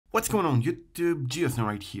What's going on YouTube? GeoSnow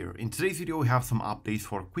right here. In today's video we have some updates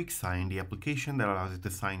for QuickSign, the application that allows you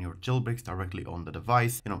to sign your jailbreaks directly on the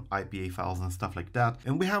device, IPA files and stuff like that.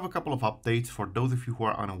 And we have a couple of updates for those of you who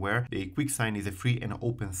are unaware. The QuickSign is a free and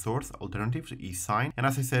open source alternative to eSign, and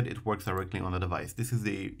as I said, it works directly on the device. This is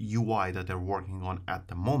the UI that they're working on at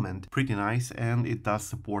the moment. Pretty nice, and it does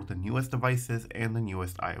support the newest devices and the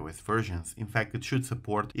newest iOS versions. In fact, it should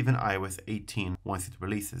support even iOS 18 once it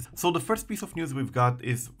releases. So the first piece of news we've got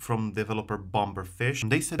is from developer Bomberfish.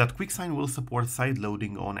 They said that QuickSign will support side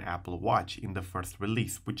loading on Apple Watch in the first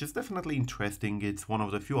release, which is definitely interesting. It's one of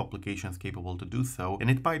the few applications capable to do so, and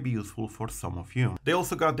it might be useful for some of you. They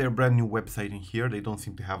also got their brand new website in here. They don't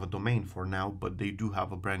seem to have a domain for now, but they do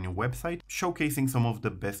have a brand new website showcasing some of the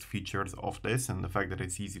best features of this, and the fact that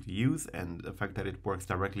it's easy to use and the fact that it works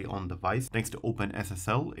directly on device. Thanks to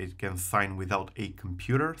OpenSSL, it can sign without a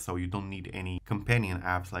computer, so you don't need any companion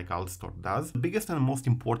apps like AltStore does. The biggest and most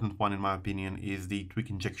important one in my opinion is the tweak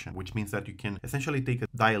injection, which means that you can essentially take a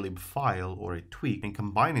dialib file or a tweak and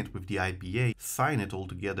combine it with the IPA, sign it all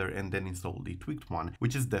together, and then install the tweaked one,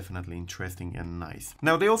 which is definitely interesting and nice.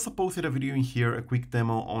 Now they also posted a video in here, a quick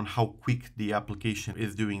demo on how quick the application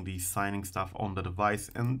is doing the signing stuff on the device,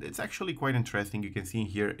 and it's actually quite interesting. You can see in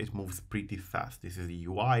here it moves pretty fast. This is the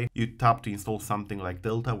UI. You tap to install something like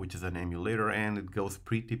Delta, which is an emulator, and it goes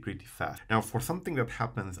pretty fast. Now for something that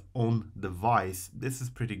happens on device, this is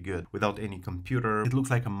pretty good without any computer. It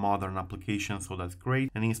looks like a modern application, so that's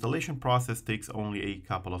great, and the installation process takes only a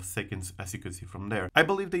couple of seconds, as you can see from there. I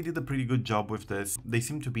believe they did a pretty good job with this. They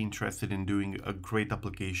seem to be interested in doing a great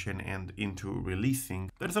application and into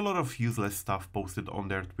releasing. There's a lot of useless stuff posted on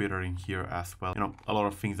their Twitter in here as well, a lot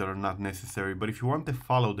of things that are not necessary, but if you want to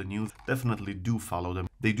follow the news, definitely do follow them.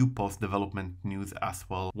 They do post development news as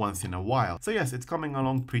well once in a while. So yes, it's coming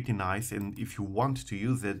along pretty nice, and if you want to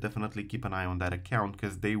use it, definitely keep an eye on that account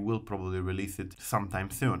because they will probably release it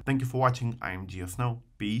sometime soon. Thank you for watching. I am GeoSnow.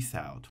 Peace out.